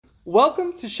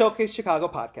Welcome to Showcase Chicago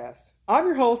podcast. I'm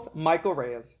your host, Michael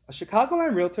Reyes, a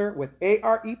Chicagoland realtor with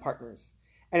ARE Partners.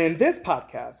 And in this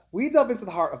podcast, we delve into the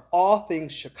heart of all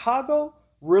things Chicago,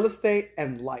 real estate,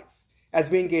 and life as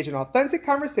we engage in authentic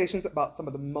conversations about some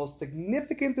of the most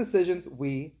significant decisions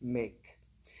we make.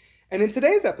 And in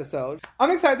today's episode,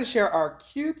 I'm excited to share our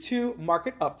Q2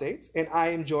 market updates, and I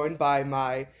am joined by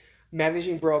my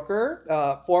managing broker,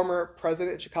 former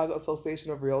president of Chicago Association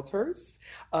of Realtors,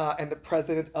 and the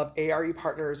president of ARE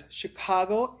Partners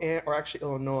Chicago, or actually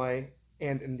Illinois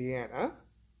and Indiana,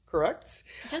 correct?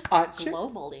 Just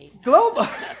globally. Global.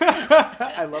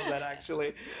 I love that,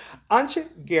 actually. Anche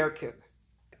Gerken.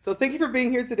 So thank you for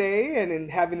being here today and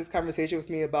having this conversation with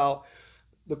me about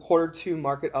the Q2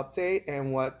 market update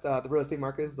and what the real estate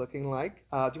market is looking like.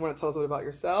 Do you want to tell us a little about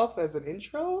yourself as an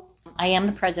intro? I am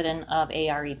the president of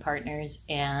ARE Partners,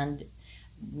 and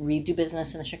we do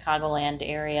business in the Chicagoland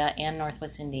area and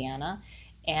Northwest Indiana.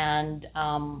 And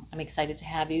I'm excited to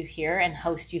have you here and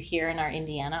host you here in our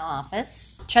Indiana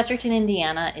office. Chesterton,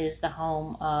 Indiana is the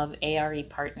home of ARE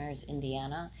Partners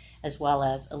Indiana, as well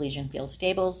as Elysian Field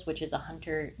Stables, which is a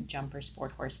hunter jumper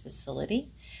sport horse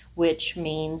facility, which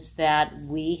means that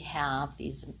we have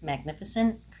these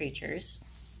magnificent creatures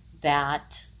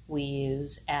that we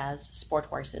use as sport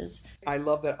horses. I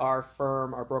love that our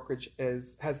firm, our brokerage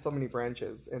has so many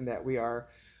branches, and that we are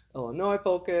Illinois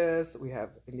focused, we have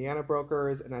Indiana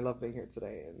brokers, and I love being here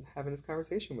today and having this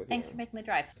conversation with you. Thanks for making the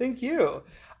drive. Thank you.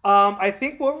 I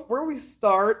think where we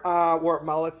start,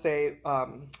 let's say,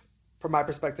 from my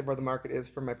perspective, where the market is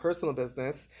for my personal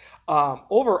business,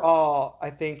 overall, I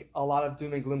think a lot of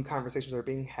doom and gloom conversations are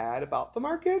being had about the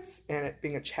markets and it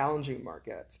being a challenging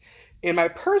market. In my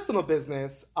personal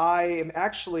business, I am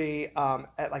actually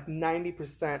at like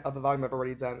 90% of the volume I've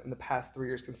already done in the past 3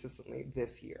 years consistently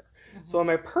this year. Mm-hmm. So in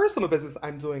my personal business,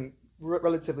 I'm doing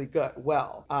relatively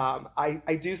well.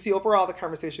 I do see overall the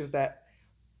conversations that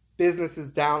business is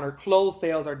down or closed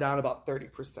sales are down about 30%.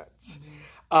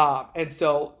 Mm-hmm. And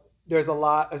so there's a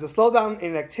slowdown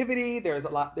in activity. There's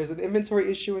an inventory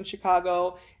issue in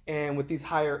Chicago. And with these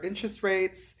higher interest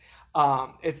rates,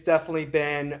 it's definitely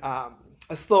been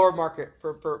a slower market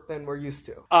than we're used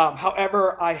to.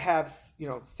 However, I have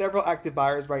several active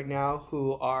buyers right now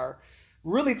who are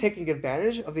really taking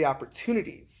advantage of the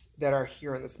opportunities that are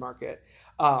here in this market.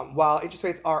 While interest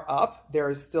rates are up, there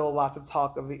is still lots of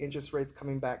talk of the interest rates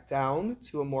coming back down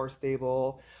to a more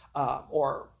stable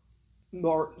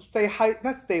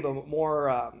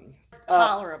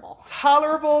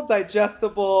tolerable,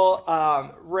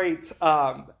 digestible rate.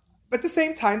 But at the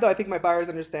same time, though, I think my buyers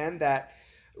understand that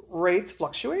rates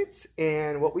fluctuate,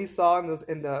 and what we saw in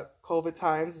the COVID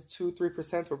times,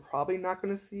 2-3%, we're probably not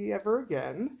going to see ever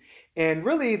again. And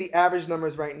really, the average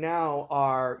numbers right now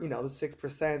are, the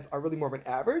 6% are really more of an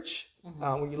average.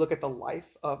 Mm-hmm. When you look at the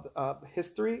life of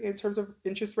history in terms of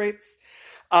interest rates.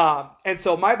 And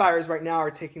so my buyers right now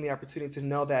are taking the opportunity to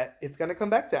know that it's going to come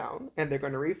back down, and they're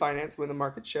going to refinance when the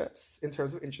market shifts in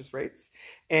terms of interest rates.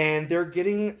 And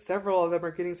several of them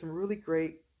are getting some really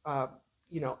great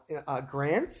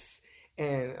grants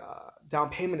and down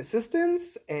payment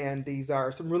assistance. And these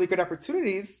are some really good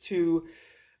opportunities to,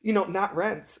 not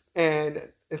rent. And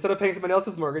instead of paying somebody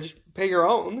else's mortgage, pay your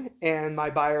own. And my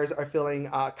buyers are feeling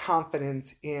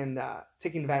confident in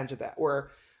taking advantage of that,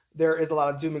 where there is a lot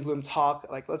of doom and gloom talk,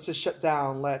 like, let's just shut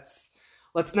down. Let's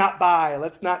not buy.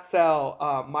 Let's not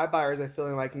sell. My buyers are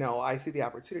feeling like, no, I see the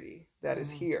opportunity that is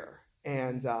here.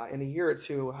 And in a year or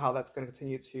two, how that's going to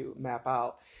continue to map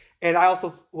out. And I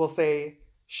also will say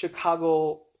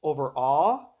Chicago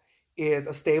overall is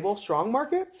a stable, strong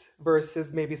market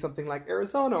versus maybe something like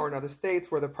Arizona or in other states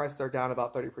where the prices are down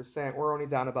about 30%. We're only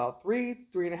down about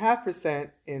 3.5%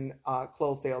 in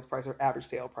closed sales price or average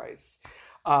sale price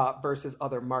versus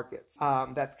other markets.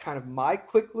 That's kind of my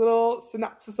quick little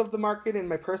synopsis of the market in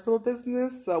my personal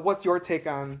business. What's your take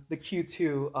on the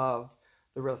Q2 of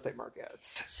the real estate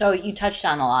markets? So you touched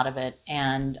on a lot of it,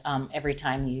 and every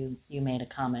time you made a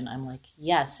comment, I'm like,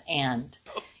 yes, and.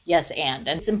 And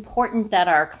it's important that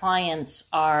our clients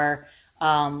are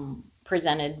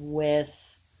presented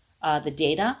with the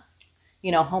data.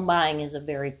 Home buying is a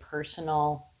very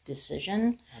personal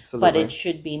decision. Absolutely. But it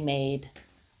should be made,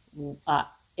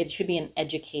 it should be an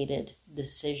educated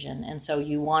decision. And so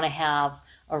you want to have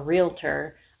a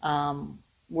realtor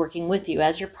working with you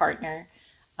as your partner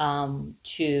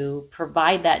to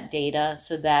provide that data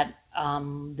so that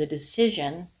the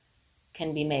decision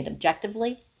can be made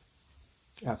objectively.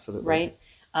 Absolutely. Right?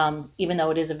 Even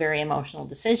though it is a very emotional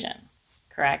decision,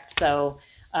 correct? So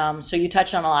you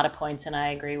touched on a lot of points, and I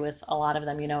agree with a lot of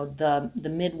them. The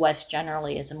Midwest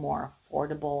generally is a more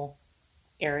affordable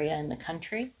area in the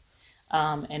country.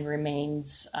 and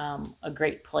remains a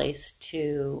great place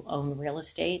to own real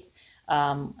estate.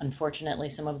 Unfortunately,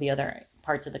 some of the other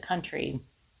parts of the country,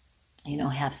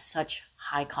 have such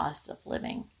high costs of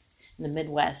living. In the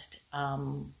Midwest,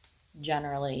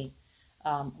 generally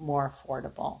more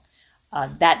affordable.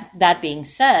 That being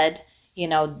said,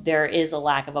 there is a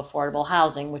lack of affordable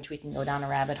housing, which we can go down a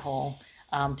rabbit hole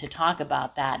to talk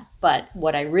about that. But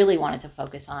what I really wanted to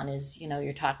focus on is,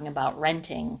 you're talking about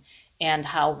renting and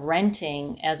how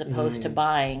renting, as opposed to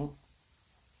buying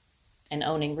and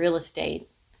owning real estate,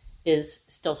 is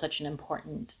still such an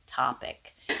important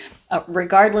topic.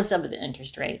 Regardless of the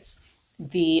interest rates,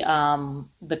 the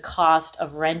cost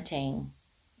of renting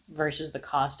versus the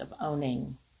cost of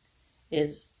owning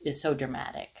is so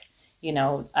dramatic.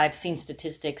 I've seen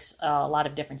statistics, a lot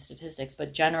of different statistics,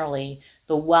 but generally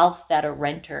the wealth that a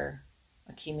renter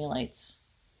accumulates,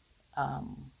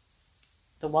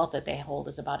 the wealth that they hold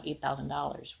is about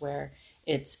 $8,000, where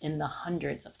it's in the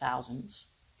hundreds of thousands.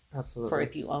 Absolutely. For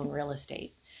if you own real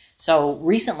estate. So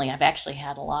recently I've actually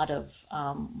had a lot of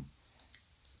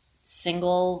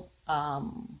single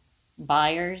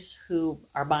buyers who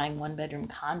are buying one-bedroom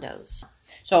condos.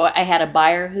 So I had a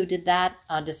buyer who did that,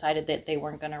 decided that they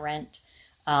weren't going to rent,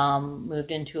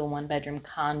 moved into a one-bedroom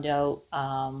condo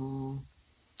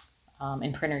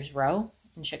in Printers Row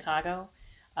in Chicago,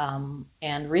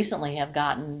 and recently have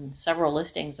gotten several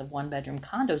listings of one-bedroom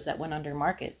condos that went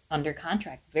under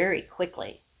contract very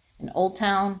quickly in Old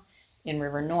Town, in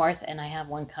River North, and I have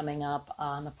one coming up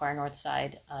on the far north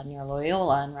side near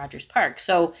Loyola and Rogers Park.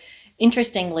 So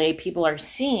interestingly, people are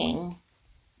seeing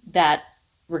that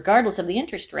regardless of the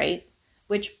interest rate,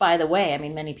 which, by the way,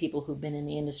 many people who've been in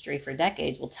the industry for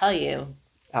decades will tell you,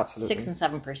 absolutely, 6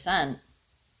 and 7%.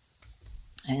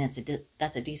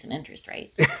 That's a decent interest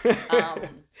rate.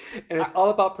 And it's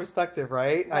all about perspective,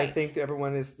 right? Right. I think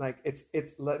everyone is like,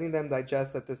 it's letting them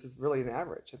digest that this is really an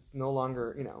average. It's no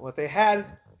longer, what they had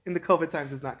in the COVID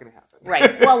times is not going to happen.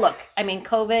 Right. Well, look,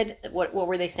 COVID, what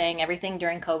were they saying? Everything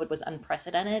during COVID was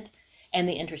unprecedented, and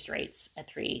the interest rates at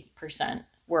 3%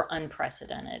 were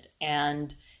unprecedented.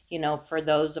 And, for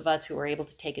those of us who were able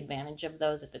to take advantage of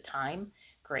those at the time,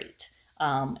 great.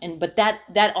 But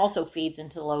that also feeds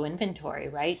into low inventory,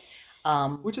 right?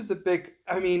 Which is the big,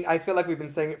 I feel like we've been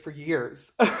saying it for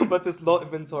years, but this low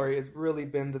inventory has really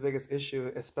been the biggest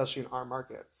issue, especially in our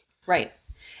markets. Right.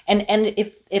 And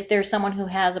if there's someone who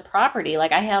has a property,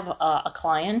 like I have a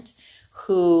client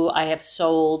who I have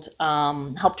sold,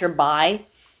 helped her buy,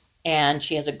 and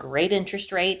she has a great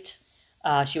interest rate.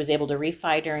 She was able to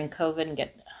refi during COVID and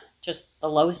get just the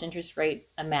lowest interest rate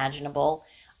imaginable.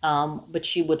 But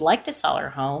she would like to sell her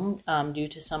home due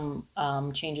to some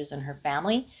changes in her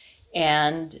family.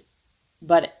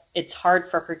 But it's hard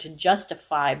for her to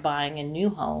justify buying a new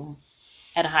home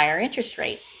at a higher interest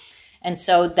rate. And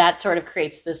so that sort of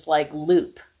creates this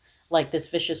loop, this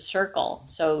vicious circle.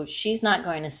 So she's not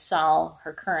going to sell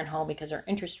her current home because her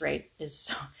interest rate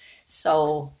is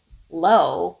so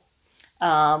low,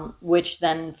 which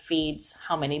then feeds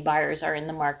how many buyers are in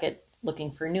the market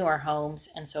looking for newer homes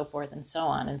and so forth and so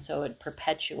on. And so it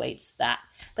perpetuates that.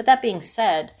 But that being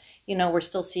said, we're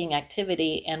still seeing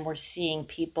activity, and we're seeing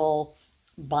people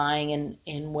buying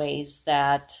in ways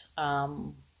that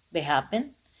they have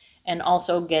been. And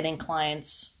also getting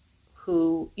clients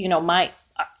who, my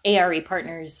ARE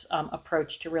Partners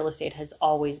approach to real estate has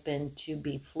always been to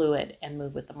be fluid and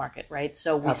move with the market, right?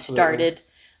 So we started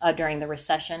during the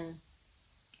recession,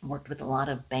 worked with a lot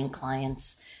of bank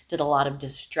clients, did a lot of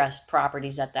distressed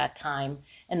properties at that time.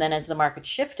 And then as the market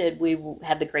shifted, we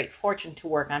had the great fortune to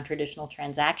work on traditional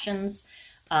transactions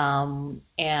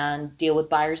and deal with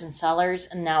buyers and sellers.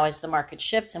 And now as the market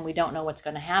shifts and we don't know what's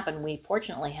going to happen, we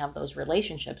fortunately have those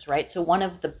relationships, right? So one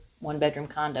of the one-bedroom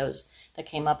condos that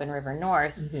came up in River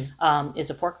North is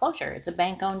a foreclosure. It's a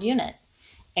bank-owned unit.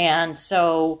 And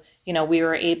so, we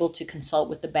were able to consult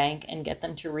with the bank and get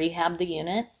them to rehab the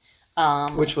unit.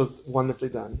 Which was wonderfully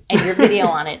done. And your video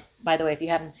on it, by the way, if you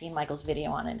haven't seen Michael's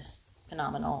video on it, is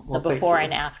phenomenal. Well, the before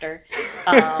and after.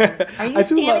 Are you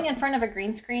standing in front of a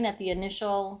green screen at the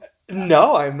initial?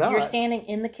 No, I'm not. You're standing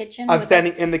in the kitchen? I'm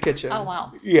standing in the kitchen. Oh,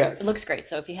 wow. Yes. It looks great.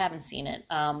 So if you haven't seen it,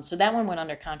 so that one went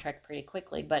under contract pretty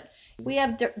quickly. But we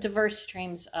have diverse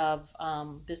streams of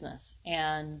business,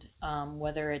 and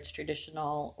whether it's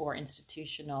traditional or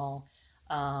institutional,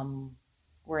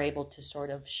 we're able to sort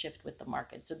of shift with the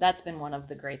market. So that's been one of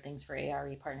the great things for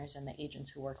ARE partners and the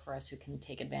agents who work for us who can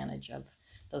take advantage of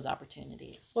those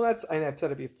opportunities. Well, and I've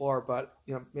said it before, but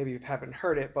maybe you haven't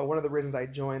heard it. But one of the reasons I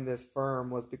joined this firm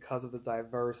was because of the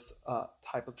diverse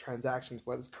type of transactions,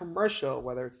 whether it's commercial,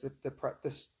 whether it's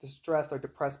distressed or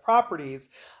depressed properties,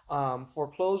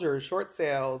 foreclosures, short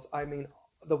sales. I mean,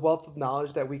 the wealth of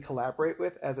knowledge that we collaborate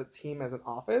with as a team, as an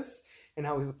office, and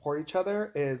how we support each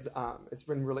other is it's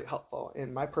been really helpful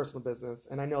in my personal business.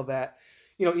 And I know that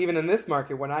even in this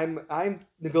market, when I'm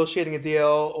negotiating a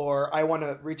deal or I want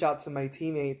to reach out to my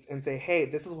teammates and say, hey,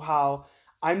 this is how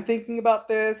I'm thinking about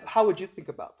this. How would you think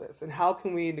about this? And how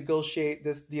can we negotiate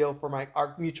this deal for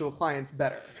our mutual clients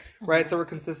better, right? So we're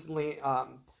consistently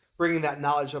bringing that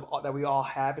knowledge that we all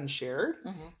have and shared,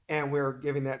 and we're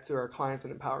giving that to our clients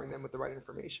and empowering them with the right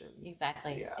information.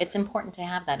 Exactly. Yeah. It's important to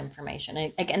have that information.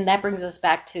 And again, that brings us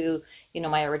back to,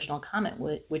 my original comment,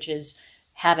 which is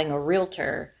having a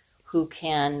realtor who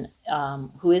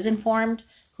is informed,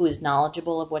 who is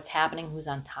knowledgeable of what's happening, who's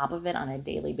on top of it on a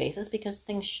daily basis, because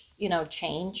things,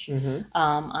 change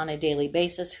on a daily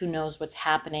basis, who knows what's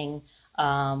happening,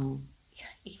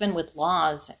 even with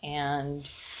laws and,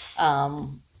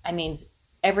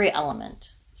 every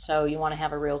element. So you want to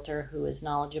have a realtor who is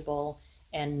knowledgeable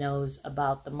and knows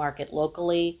about the market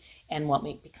locally and what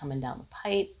may be coming down the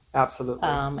pipe. Absolutely.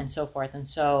 And so forth. And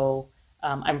so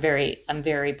I'm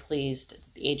very pleased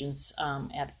the agents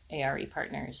at ARE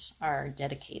Partners are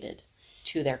dedicated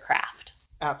to their craft.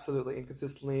 Absolutely, and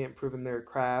consistently improving their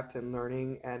craft and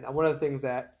learning. And one of the things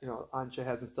that Ansha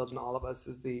has instilled in all of us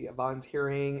is the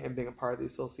volunteering and being a part of the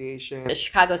association. The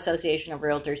Chicago Association of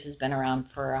Realtors has been around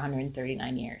for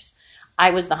 139 years. I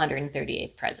was the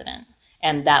 138th president,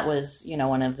 and that was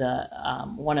one of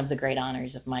the great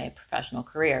honors of my professional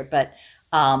career. But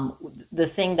the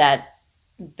thing that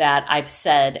I've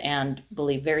said and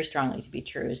believe very strongly to be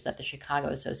true is that the Chicago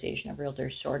Association of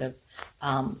Realtors sort of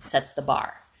sets the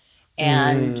bar.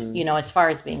 And, as far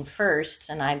as being first,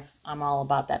 and I'm all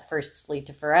about that firsts lead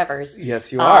to forevers.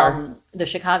 Yes, you are. The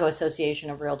Chicago Association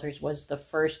of Realtors was the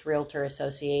first realtor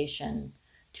association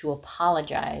to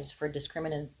apologize for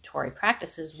discriminatory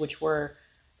practices, which were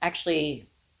actually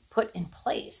put in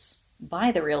place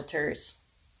by the realtors.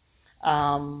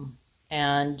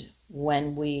 And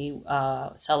when we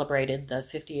celebrated the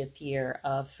 50th year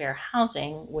of fair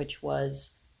housing, which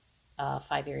was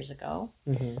 5 years ago,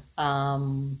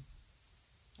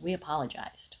 we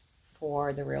apologized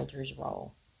for the realtor's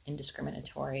role in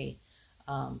discriminatory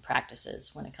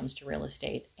practices when it comes to real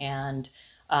estate. And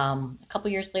a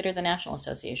couple years later, the National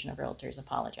Association of Realtors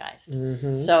apologized.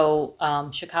 So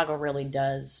Chicago really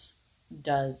does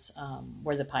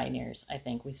we're the pioneers. I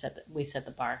think we set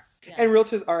the bar. Yes. And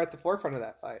realtors are at the forefront of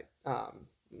that fight.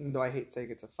 Though I hate saying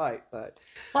it's a fight, but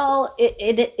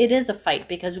it is a fight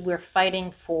because we're fighting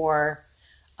for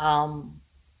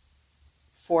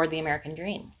the American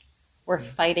dream. We're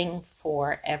fighting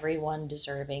for everyone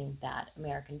deserving that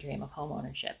American dream of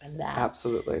homeownership, and that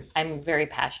absolutely, I'm very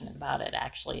passionate about it.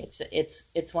 Actually,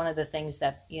 it's one of the things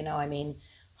that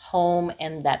home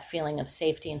and that feeling of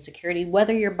safety and security.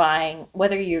 Whether you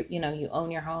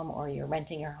own your home or you're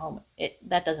renting your home,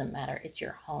 that doesn't matter. It's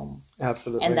your home,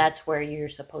 absolutely, and that's where you're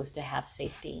supposed to have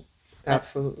safety.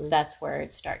 Absolutely, that's where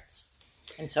it starts.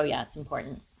 And so it's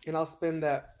important. And I'll spin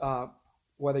that.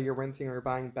 Whether you're renting or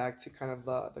buying back to kind of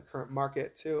the current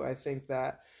market too. I think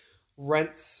that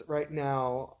rents right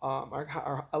now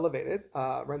are elevated.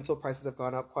 Rental prices have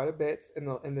gone up quite a bit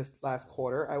in this last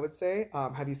quarter, I would say.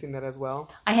 Have you seen that as well?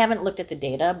 I haven't looked at the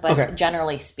data, but okay.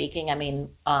 Generally speaking,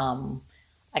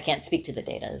 I can't speak to the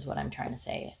data is what I'm trying to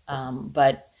say.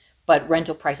 But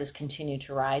rental prices continue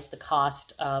to rise. The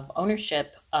cost of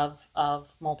ownership of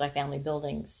multifamily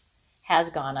buildings has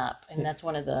gone up, and that's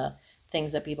one of the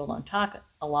things that people don't talk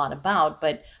a lot about,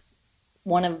 but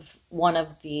one of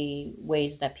the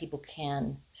ways that people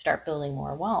can start building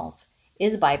more wealth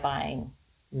is by buying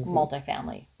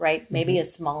multifamily, right? Maybe a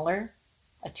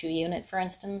 2-unit, for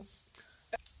instance.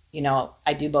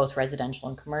 I do both residential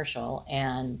and commercial,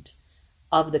 and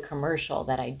of the commercial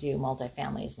that I do,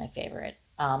 multifamily is my favorite.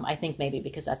 I think maybe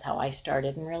because that's how I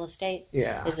started in real estate,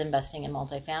 is investing in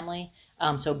multifamily.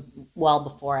 So well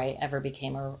before I ever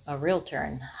became a realtor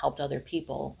and helped other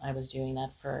people, I was doing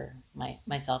that for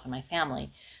myself and my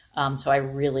family. So I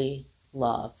really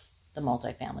love the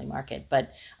multifamily market.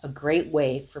 But a great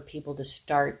way for people to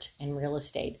start in real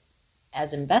estate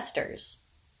as investors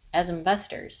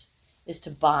is to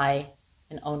buy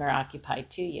an owner-occupied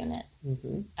 2-unit.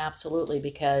 Absolutely,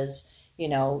 because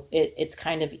it's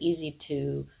kind of easy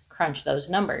to crunch those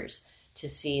numbers to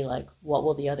see like what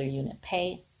will the other unit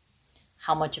pay,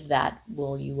 how much of that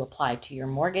will you apply to your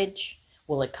mortgage?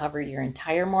 Will it cover your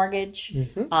entire mortgage?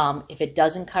 If it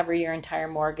doesn't cover your entire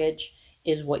mortgage,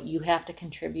 is what you have to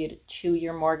contribute to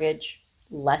your mortgage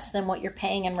less than what you're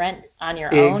paying in rent on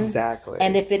your own? Exactly.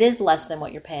 And if it is less than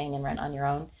what you're paying in rent on your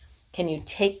own, can you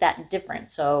take that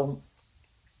difference? So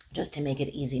just to make it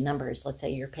easy numbers, let's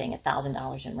say you're paying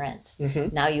 $1,000 in rent.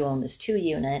 Now you own this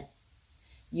 2-unit.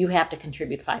 You have to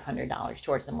contribute $500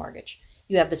 towards the mortgage.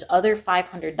 You have this other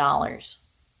 $500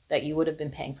 that you would have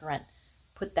been paying for rent.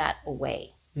 Put that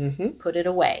away. Put it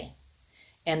away.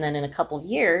 And then in a couple of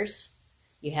years,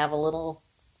 you have a little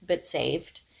bit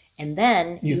saved. And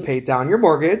then you've paid down your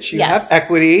mortgage. You Yes. have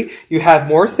equity. You have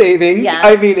more savings. Yes.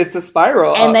 I mean, it's a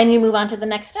spiral. And then you move on to the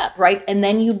next step, right? And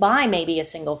then you buy maybe a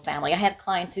single family. I had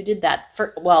clients who did that.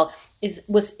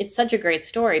 It's such a great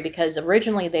story because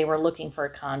originally they were looking for a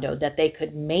condo that they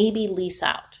could maybe lease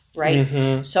out,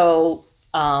 right? So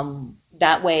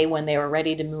that way, when they were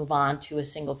ready to move on to a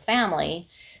single family,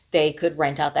 they could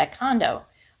rent out that condo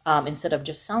instead of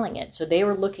just selling it. So they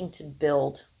were looking to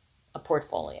build a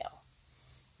portfolio.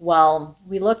 Well,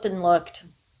 we looked and looked.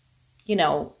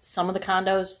 Some of the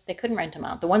condos, they couldn't rent them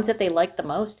out. The ones that they liked the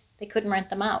most, they couldn't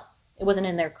rent them out. It wasn't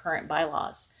in their current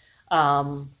bylaws.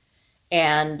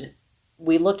 And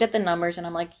we looked at the numbers and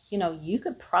I'm like, you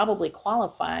could probably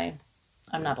qualify.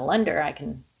 I'm not a lender.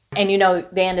 And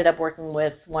they ended up working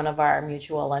with one of our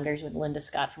mutual lenders, with Linda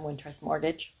Scott from Wintrust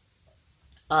Mortgage.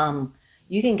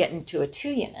 You can get into a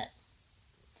 2-unit.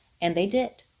 And they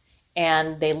did.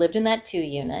 And they lived in that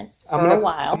 2-unit for a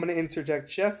while. I'm going to interject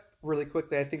just really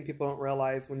quickly. I think people don't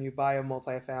realize when you buy a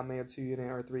multifamily, a 2-unit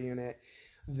or a 3-unit,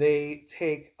 they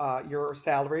take your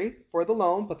salary for the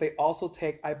loan, but they also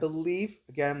take, I believe,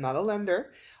 again, I'm not a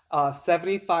lender,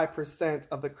 75%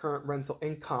 of the current rental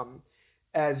income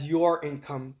as your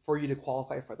income for you to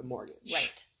qualify for the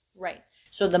mortgage. Right.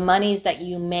 So the monies that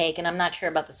you make, and I'm not sure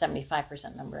about the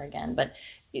 75% number again,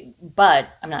 but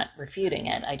I'm not refuting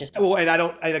it. I just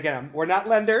again, we're not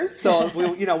lenders, so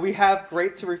we have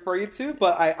great to refer you to,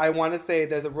 but I want to say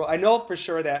there's a rule. I know for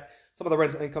sure that some of the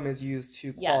rental income is used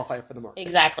to qualify for the mortgage.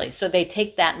 Exactly. So they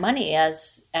take that money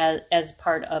as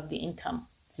part of the income,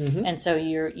 and so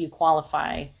you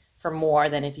qualify for more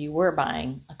than if you were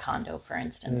buying a condo, for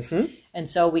instance. And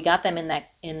so we got them in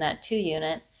that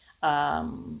 2-unit.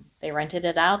 They rented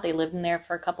it out. They lived in there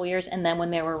for a couple years. And then when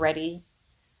they were ready,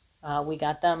 we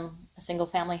got them a single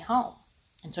family home.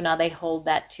 And so now they hold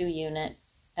that 2-unit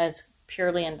as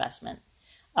purely investment.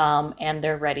 And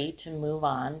they're ready to move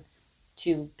on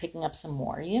to picking up some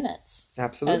more units.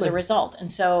 Absolutely. As a result.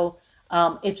 And so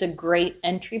it's a great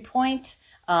entry point.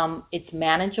 It's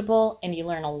manageable, and you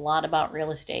learn a lot about real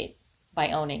estate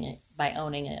by owning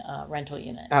a rental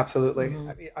unit. Absolutely.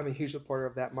 I'm a huge supporter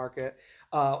of that market.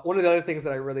 One of the other things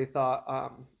that I really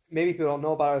thought, maybe people don't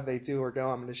know about it, if they do or don't,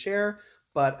 I'm going to share,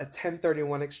 but a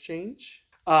 1031 exchange.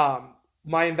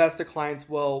 My investor clients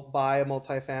will buy a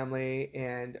multifamily,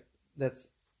 and let's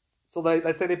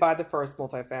say they buy the first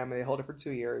multifamily, they hold it for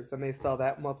 2 years, then they sell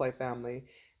that multifamily,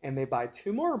 and they buy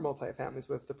 2 more multifamilies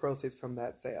with the proceeds from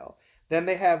that sale. Then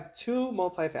they have 2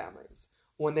 multifamilies.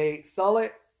 When they sell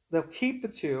it, they'll keep the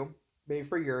 2, maybe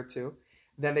for a year or 2.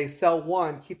 Then they sell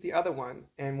 1, keep the other 1.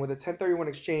 And with a 1031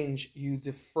 exchange, you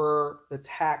defer the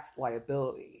tax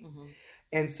liability.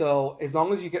 And so as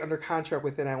long as you get under contract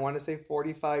within, I want to say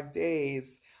 45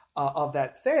 days of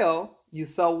that sale, you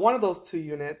sell one of those 2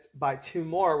 units, buy 2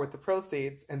 more with the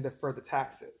proceeds, and defer the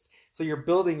taxes. So you're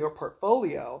building your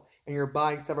portfolio, and you're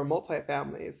buying several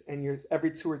multifamilies, and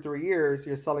every 2 or 3 years,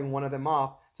 you're selling one of them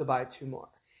off to buy 2 more.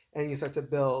 And you start to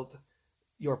build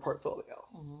your portfolio.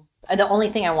 The only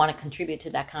thing I want to contribute to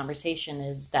that conversation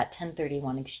is that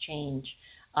 1031 exchange.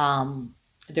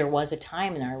 There was a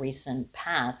time in our recent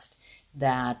past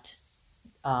that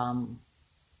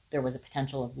there was a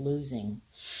potential of losing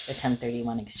the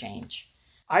 1031 exchange.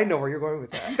 I know where you're going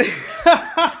with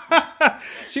that.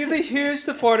 She's a huge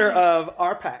supporter of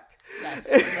RPAC. Yes.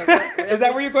 Is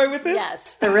that where you're going with this?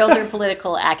 Yes. The Realtor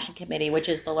Political Action Committee, which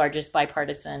is the largest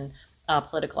bipartisan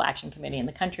political action committee in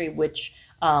the country, which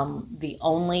the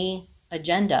only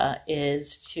agenda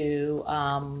is to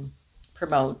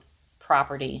promote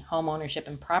home ownership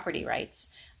and property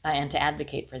rights, and to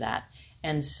advocate for that.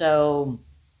 And so,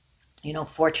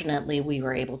 fortunately, we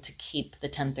were able to keep the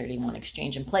 1031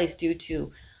 exchange in place due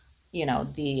to,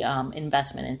 the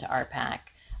investment into RPAC.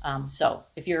 So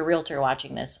if you're a realtor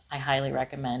watching this, I highly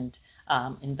recommend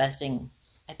investing.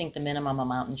 I think the minimum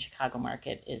amount in the Chicago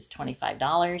market is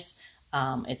 $25.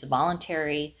 It's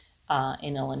voluntary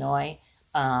in Illinois.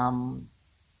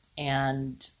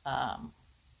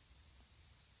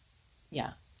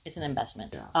 It's an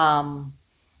investment. Yeah.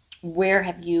 where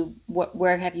have you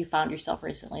found yourself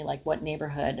recently? Like, what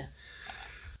neighborhood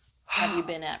have you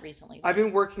been at recently? I've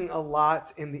been working a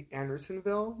lot in the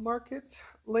Andersonville market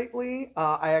lately.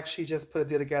 I actually just put a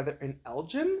deal together in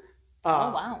Elgin. Oh,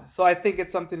 wow. So I think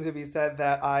it's something to be said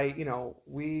that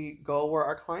we go where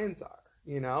our clients are,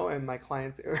 and my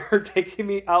clients are taking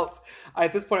me out.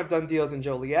 At this point, I've done deals in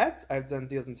Joliet. I've done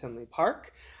deals in Tinley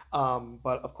Park.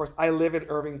 But of course, I live in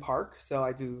Irving Park, so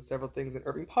I do several things in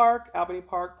Irving Park, Albany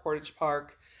Park, Portage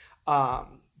Park.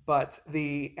 But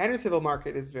the Andersonville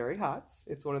market is very hot.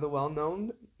 It's one of the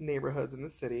well-known neighborhoods in the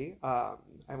city. I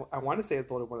want to say it's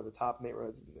voted one of the top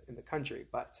neighborhoods in the country,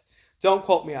 but don't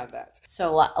quote me on that. So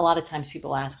a lot of times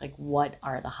people ask, like, what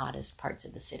are the hottest parts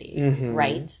of the city,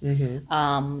 right?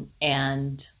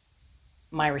 And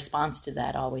my response to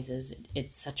that always is,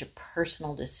 it's such a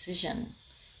personal decision.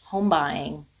 Home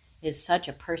buying is such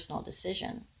a personal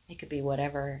decision. It could be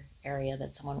whatever area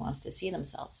that someone wants to see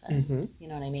themselves in. You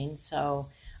know what I mean? So,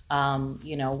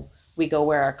 we go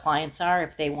where our clients are.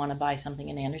 If they want to buy something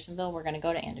in Andersonville, we're going to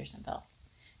go to Andersonville.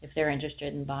 If they're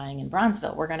interested in buying in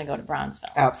Bronzeville, we're going to go to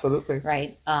Bronzeville. Absolutely.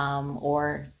 Right?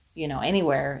 Or,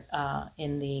 anywhere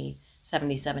in the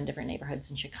 77 different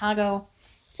neighborhoods in Chicago,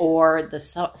 or the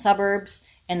suburbs,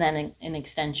 and then an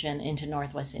extension into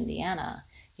Northwest Indiana.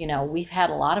 We've had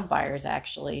a lot of buyers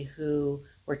actually who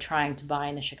were trying to buy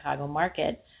in the Chicago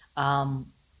market.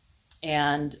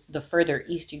 And the further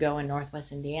east you go in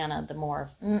Northwest Indiana, the more,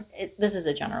 this is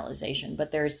a generalization,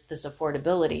 but there's this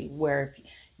affordability where if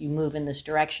you move in this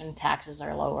direction, taxes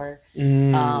are lower.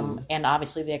 And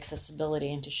obviously the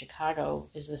accessibility into Chicago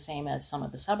is the same as some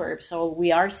of the suburbs. So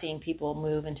we are seeing people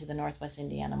move into the Northwest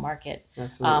Indiana market.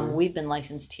 Absolutely. We've been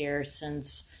licensed here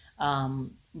since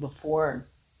before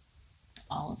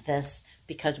all of this,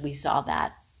 because we saw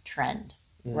that trend,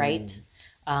 right?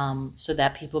 So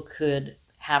that people could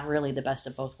have really the best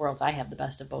of both worlds. I have the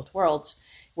best of both worlds,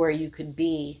 where you could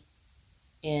be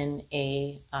in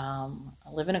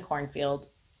live in a cornfield,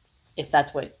 if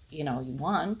that's what you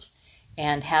want,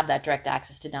 and have that direct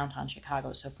access to downtown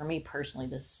Chicago. So for me personally,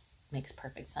 this makes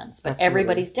perfect sense. But Absolutely.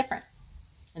 Everybody's different,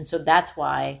 and so that's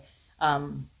why.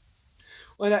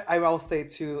 Well, I will say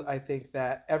too, I think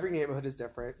that every neighborhood is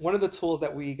different. One of the tools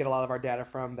that we get a lot of our data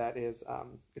from, that is,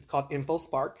 it's called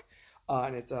InfoSpark,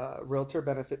 and it's a realtor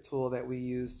benefit tool that we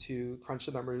use to crunch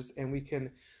the numbers, and we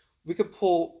can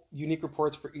pull unique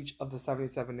reports for each of the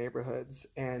 77 neighborhoods,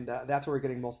 and that's where we're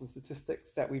getting most of the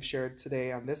statistics that we've shared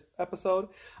today on this episode.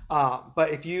 But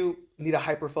if you need a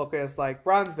hyper focus like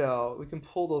Bronzeville, we can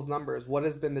pull those numbers. What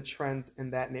has been the trends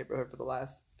in that neighborhood for the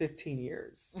last 15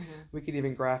 years? We could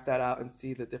even graph that out and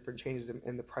see the different changes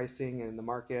in the pricing and the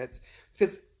market,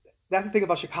 because that's the thing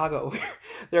about Chicago.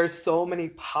 There are so many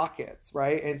pockets,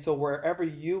 right? And so wherever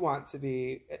you want to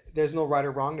be, there's no right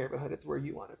or wrong neighborhood. It's where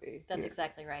you want to be. That's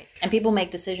exactly right. And people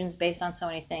make decisions based on so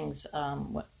many things,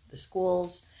 what the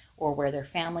schools, or where their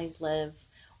families live,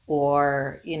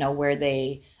 or, where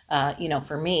they,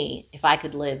 for me, if I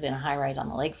could live in a high rise on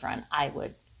the lakefront, I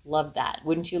would love that.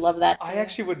 Wouldn't you love that too? I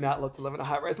actually would not love to live in a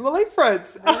high rise on the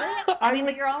lakefront. Really?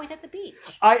 But you're always at the beach.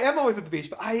 I am always at the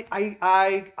beach, but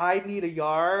I need a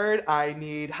yard. I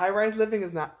need high rise living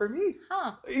is not for me.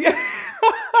 Huh. Yeah.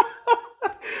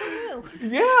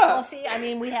 Yeah. Well, see,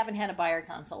 we haven't had a buyer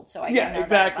consult, so I don't know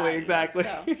exactly.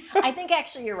 So I think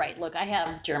actually you're right. Look, I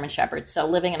have German Shepherds, so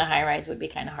living in a high rise would be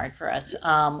kind of hard for us.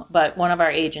 But one of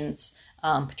our agents,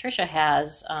 Patricia,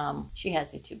 she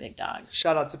has these two big dogs.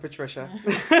 Shout out to Patricia.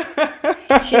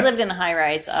 She lived in a high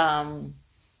rise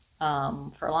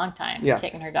for a long time,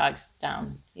 taking her dogs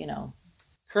down,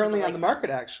 Currently on the market,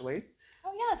 actually.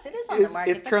 Oh, yes, it is on the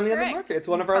market. It's currently on the market. It's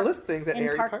one of our listings at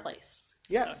Airy Park Place.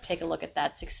 Yes. So take a look at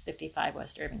that, 655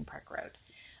 West Irving Park Road.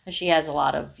 And she has a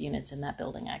lot of units in that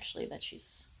building, actually, that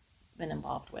she's been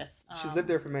involved with. She's lived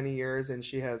there for many years, and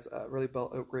she has really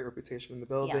built a great reputation in the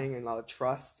building and a lot of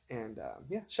trust. And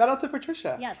shout out to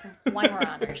Patricia. Yes, Weimar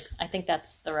Honors. I think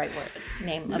that's the right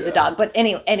name of the dog. But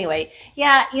anyway,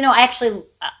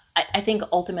 I think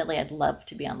ultimately I'd love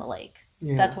to be on the lake.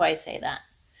 Yeah. That's why I say that.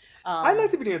 I'd like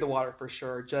to be near the water for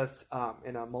sure, just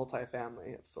in a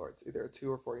multi-family of sorts, either a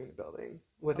 2 or 4 unit building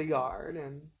with a yard.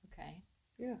 And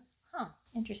yeah. Huh.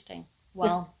 Interesting.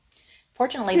 Well,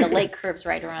 fortunately, the lake curves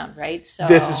right around, right? So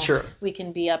this is true. We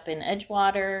can be up in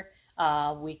Edgewater.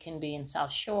 We can be in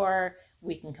South Shore.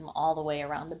 We can come all the way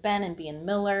around the bend and be in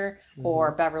Miller or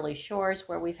Beverly Shores,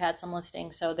 where we've had some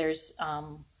listings. So there's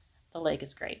the lake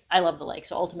is great. I love the lake.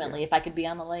 So ultimately, if I could be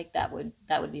on the lake, that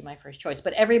would be my first choice.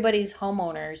 But everybody's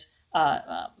homeowners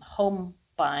home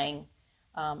buying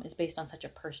is based on such a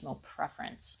personal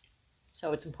preference.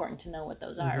 So it's important to know what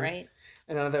those are, right?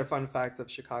 And another fun fact of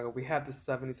Chicago, we have the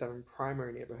 77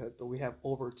 primary neighborhoods, but we have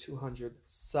over 200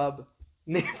 sub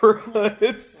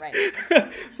neighborhoods.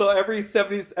 Right. So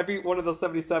every one of those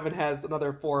 77 has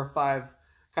another 4 or 5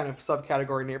 kind of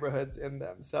subcategory neighborhoods in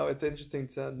them. So it's interesting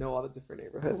to know all the different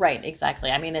neighborhoods. Right,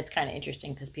 exactly. I mean, it's kind of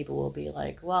interesting because people will be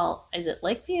like, well, is it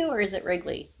Lakeview or is it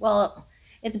Wrigley? Well,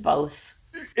 it's both.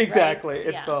 Exactly. Right?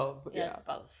 It's both. Yeah, it's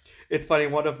both. It's funny.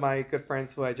 One of my good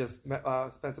friends who I just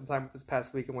spent some time with this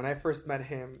past week, and when I first met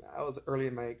him, I was early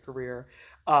in my career.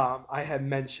 He had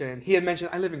mentioned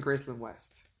I live in Graceland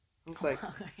West. I was like,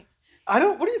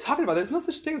 what are you talking about? There's no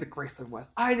such thing as a Graceland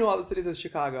West. I know all the cities in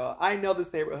Chicago. I know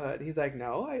this neighborhood. He's like,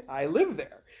 no, I live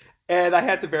there. And I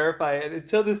had to verify it. And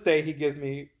until this day, he gives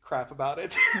me crap about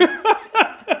it.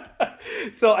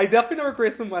 So I definitely know where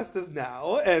Graceland West is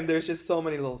now. And there's just so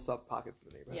many little sub pockets in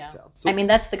the neighborhood. Yeah. So, I mean,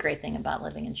 that's the great thing about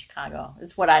living in Chicago.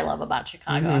 It's what I love about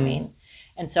Chicago. I mean,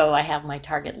 and so I have my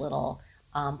target little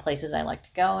places I like to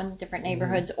go in different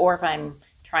neighborhoods, or if I'm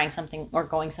trying something or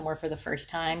going somewhere for the first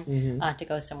time, to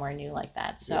go somewhere new like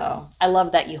that. So I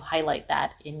love that you highlight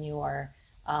that in your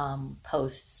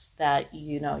posts, that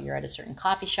you're at a certain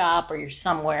coffee shop or you're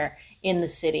somewhere in the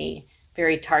city,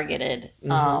 very targeted.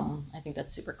 I think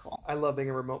that's super cool. I love being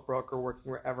a remote broker,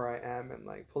 working wherever I am, and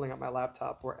like pulling out my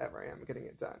laptop wherever I am, getting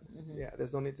it done. Yeah,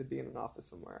 there's no need to be in an office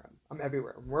somewhere. I'm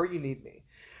everywhere, where you need me.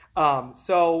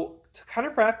 So to kind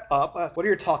of wrap up, what are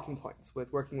your talking points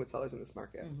with working with sellers in this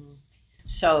market?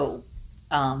 So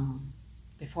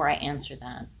before I answer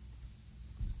that,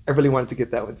 I really wanted to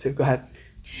get that one too. Go ahead.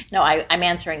 No, I'm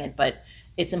answering it, but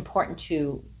it's important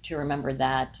to remember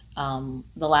that the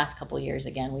last couple of years,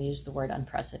 again, we used the word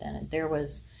unprecedented. There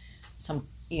was some,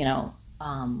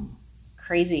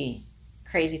 crazy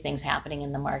things happening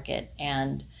in the market,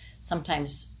 and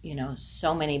sometimes,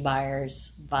 so many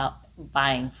buyers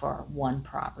buying for one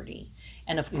property.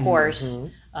 And of course,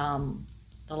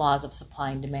 the laws of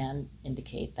supply and demand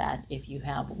indicate that if you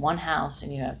have one house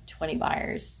and you have 20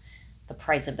 buyers, the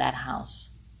price of that house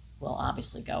will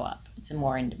obviously go up. It's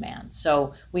more in demand.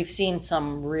 So we've seen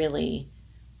some really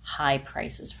high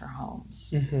prices for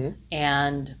homes.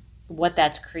 And what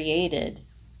that's created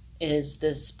is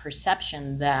this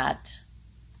perception that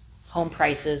home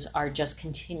prices are just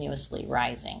continuously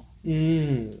rising.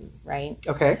 Right?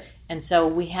 Okay. And so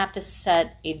we have to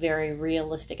set a very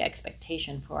realistic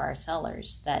expectation for our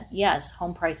sellers that, yes,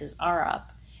 home prices are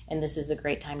up, and this is a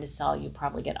great time to sell. You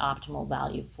probably get optimal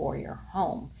value for your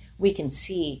home. We can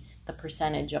see the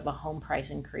percentage of a home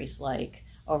price increase, like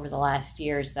over the last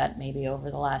years, that maybe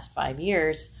over the last 5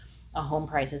 years, a home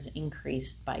price has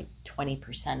increased by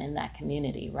 20% in that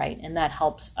community, right? And that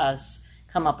helps us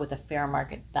come up with a fair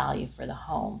market value for the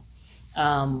home.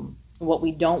 What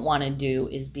we don't want to do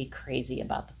is be crazy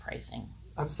about the pricing.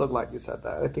 I'm so glad you said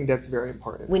that. I think that's very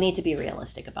important. We need to be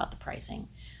realistic about the pricing.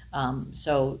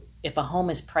 So if a home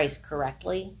is priced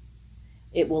correctly,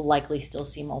 it will likely still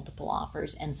see multiple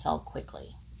offers and sell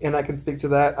quickly. And I can speak to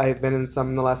that. I've been in some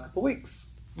in the last couple of weeks.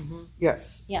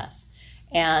 Yes. Yes.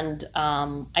 And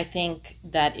I think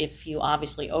that if you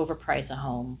obviously overprice a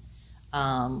home,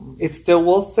 it still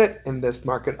will sit in this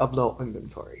market of low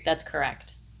inventory. That's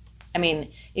correct. I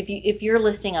mean, if you're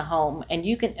listing a home, and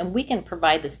we can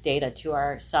provide this data to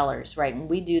our sellers, right? And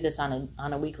we do this on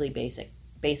a weekly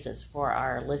basis for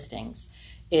our listings,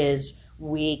 is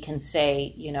we can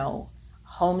say,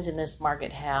 homes in this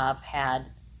market have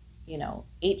had,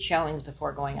 8 showings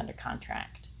before going under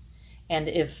contract. And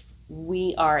if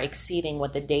we are exceeding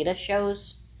what the data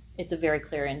shows, it's a very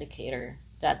clear indicator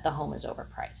that the home is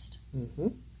overpriced.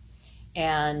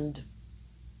 And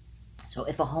so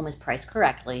if a home is priced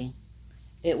correctly,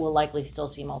 it will likely still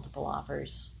see multiple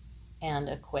offers and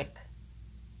a quick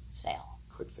sale.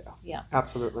 Yeah.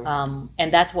 Absolutely.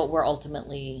 And that's what we're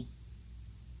ultimately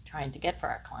trying to get for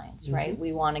our clients, right?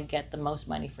 We want to get the most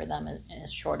money for them in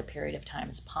as short a period of time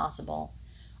as possible.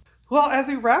 Well, as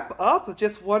we wrap up,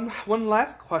 just one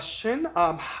last question.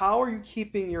 How are you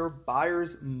keeping your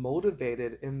buyers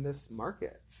motivated in this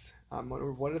market?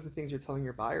 What are the things you're telling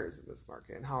your buyers in this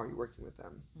market, and how are you working with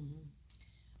them?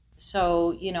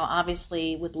 So,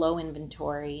 obviously with low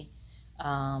inventory,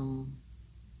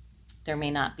 there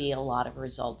may not be a lot of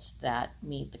results that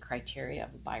meet the criteria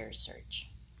of a buyer's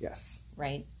search. Yes.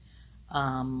 Right?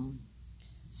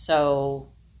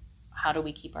 So how do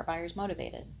we keep our buyers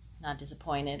motivated, not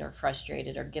disappointed or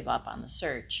frustrated or give up on the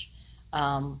search?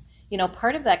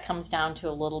 Part of that comes down to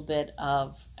a little bit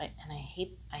of, and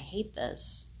I hate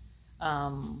this,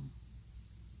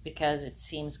 because it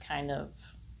seems kind of,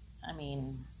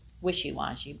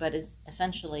 wishy-washy, but it's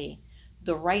essentially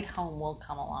the right home will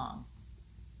come along.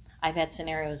 I've had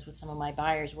scenarios with some of my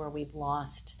buyers where we've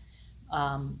lost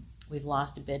a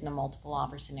bid in a multiple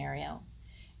offer scenario,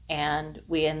 and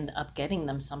we end up getting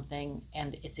them something,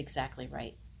 and it's exactly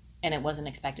right, and it wasn't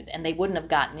expected, and they wouldn't have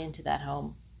gotten into that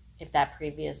home if that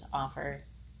previous offer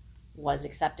was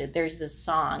accepted. There's this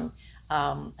song,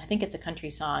 I think it's a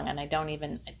country song, and I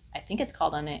think it's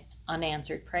called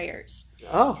Unanswered Prayers.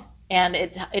 Oh. And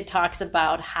it talks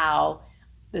about how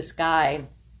this guy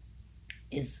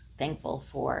is thankful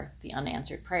for the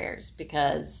unanswered prayers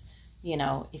because,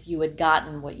 if you had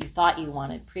gotten what you thought you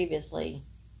wanted previously,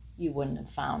 you wouldn't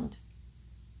have found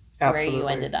Absolutely. where you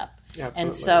ended up. Absolutely.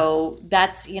 And so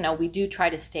that's, we do try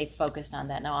to stay focused on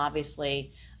that. Now,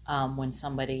 obviously, when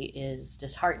somebody is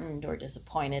disheartened or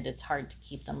disappointed, it's hard to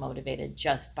keep them motivated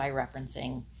just by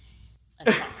referencing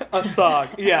a song. A song,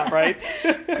 yeah, right?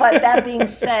 But that being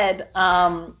said,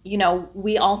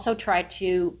 we also try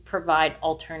to provide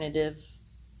alternative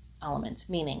elements,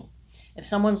 meaning if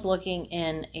someone's looking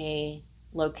in a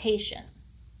location,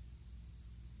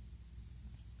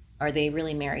 are they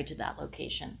really married to that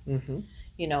location?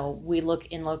 Mm-hmm. We look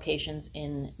in locations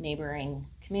in neighboring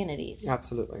communities.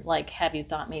 Absolutely. Like, have you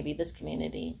thought maybe this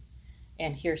community,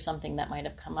 and here's something that might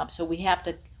have come up. So we have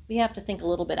to think a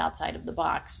little bit outside of the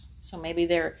box. So maybe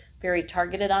they're very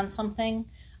targeted on something,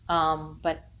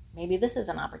 but maybe this is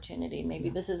an opportunity. Maybe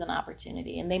this is an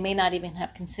opportunity, and they may not even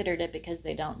have considered it because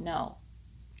they don't know.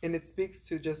 And it speaks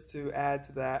to, just to add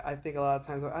to that, I think a lot of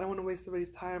times, I don't want to waste everybody's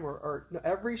time, or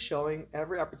every showing,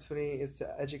 every opportunity is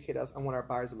to educate us on what our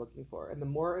buyers are looking for. And the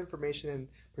more information and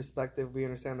perspective we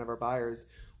understand of our buyers,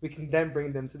 we can then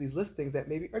bring them to these listings that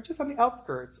maybe are just on the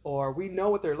outskirts, or we know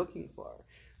what they're looking for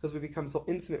because we become so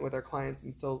intimate with our clients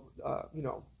and so,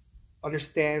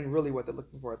 understand really what they're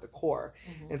looking for at the core.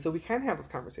 Mm-hmm. And so we can have those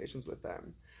conversations with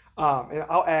them. And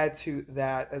I'll add to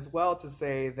that as well to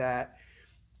say that,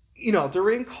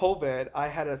 during COVID, I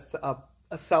had a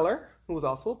seller who was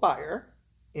also a buyer,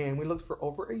 and we looked for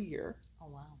over a year. Oh,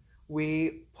 wow.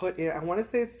 We put in, I want to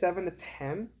say 7 to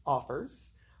 10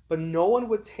 offers, but no one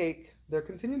would take their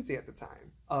contingency at the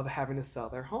time of having to sell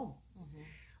their home. Mm-hmm.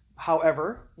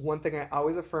 However, one thing I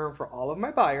always affirm for all of my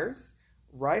buyers,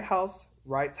 right house,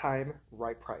 right time,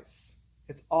 right price.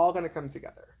 It's all going to come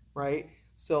together, right?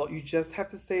 So you just have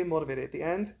to stay motivated. At the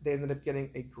end, they ended up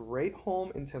getting a great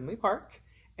home in Tinley Park,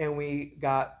 and we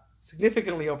got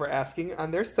significantly over asking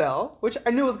on their sell, which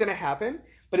I knew was going to happen,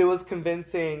 but it was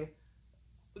convincing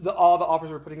all the offers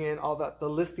we're putting in, all the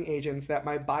listing agents, that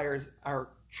my buyers are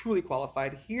truly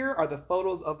qualified. Here are the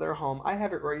photos of their home. I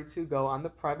have it ready to go on the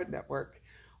private network.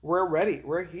 We're ready.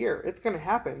 We're here. It's going to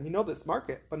happen. This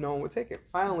market, but no one would take it.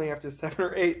 Finally, after 7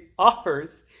 or 8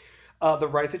 offers, the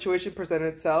right situation presented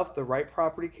itself. The right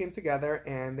property came together,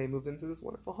 and they moved into this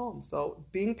wonderful home. So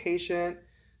being patient,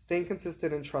 staying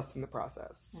consistent, and trusting the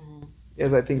process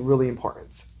is, I think, really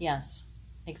important. Yes,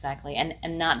 exactly. And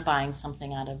not buying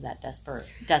something out of that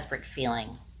desperate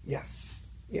feeling. Yes.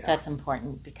 Yeah. That's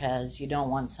important because you don't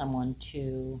want someone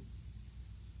to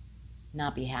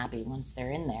not be happy once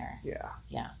they're in there. Yeah.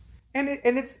 Yeah. And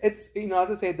it's I have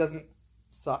to say, it doesn't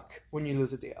suck when you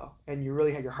lose a deal and you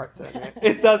really have your heart set in it.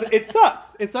 It sucks.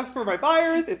 It sucks for my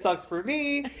buyers. It sucks for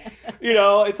me.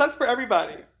 It sucks for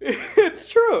everybody. It's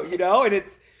true, and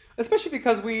it's especially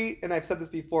because and I've said this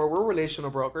before, we're relational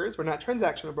brokers. We're not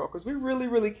transactional brokers. We really,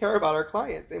 really care about our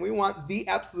clients, and we want the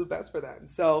absolute best for them.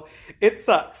 So it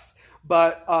sucks,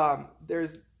 but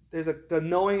there's the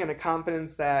knowing and a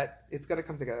confidence that it's going to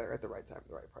come together at the right time,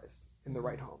 the right price, in the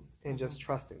right home, and just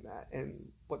trusting that,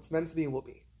 and what's meant to be will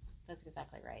be. That's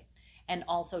exactly right. And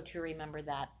also to remember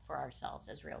that for ourselves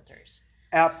as realtors.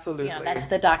 Absolutely. That's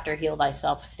the doctor heal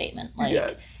thyself statement. Like,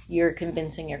 yes. You're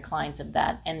convincing your clients of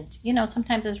that. And,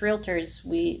 sometimes as realtors,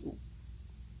 we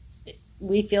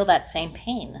feel that same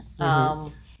pain.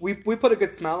 Mm-hmm. We put a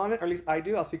good smile on it, or at least I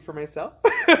do. I'll speak for myself.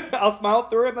 I'll smile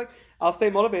through it. I'll stay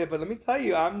motivated. But let me tell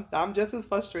you, I'm just as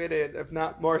frustrated, if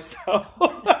not more so,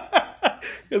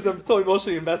 because I'm so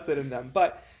emotionally invested in them.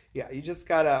 But yeah, you just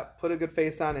gotta put a good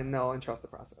face on and know and trust the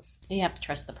process. You have to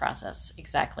trust the process,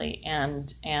 exactly,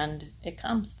 and it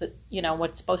comes that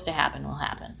what's supposed to happen will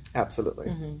happen. Absolutely.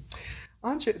 Mm-hmm.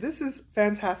 Ancha, this is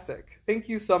fantastic. Thank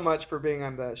you so much for being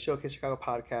on the Showcase Chicago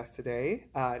podcast today.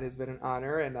 It has been an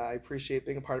honor, and I appreciate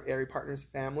being a part of Airy Partners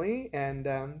family, and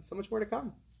so much more to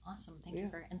come. Awesome.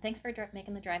 Thanks for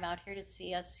making the drive out here to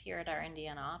see us here at our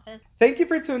Indiana office. Thank you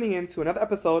for tuning in to another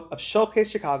episode of Showcase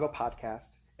Chicago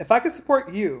podcast. If I could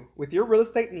support you with your real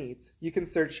estate needs, you can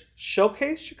search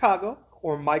Showcase Chicago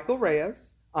or Michael Reyes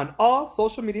on all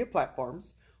social media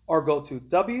platforms, or go to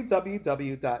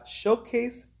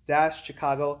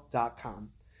www.showcase-chicago.com.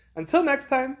 Until next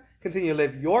time, continue to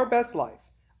live your best life.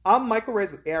 I'm Michael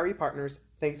Reyes with ARE Partners.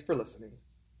 Thanks for listening.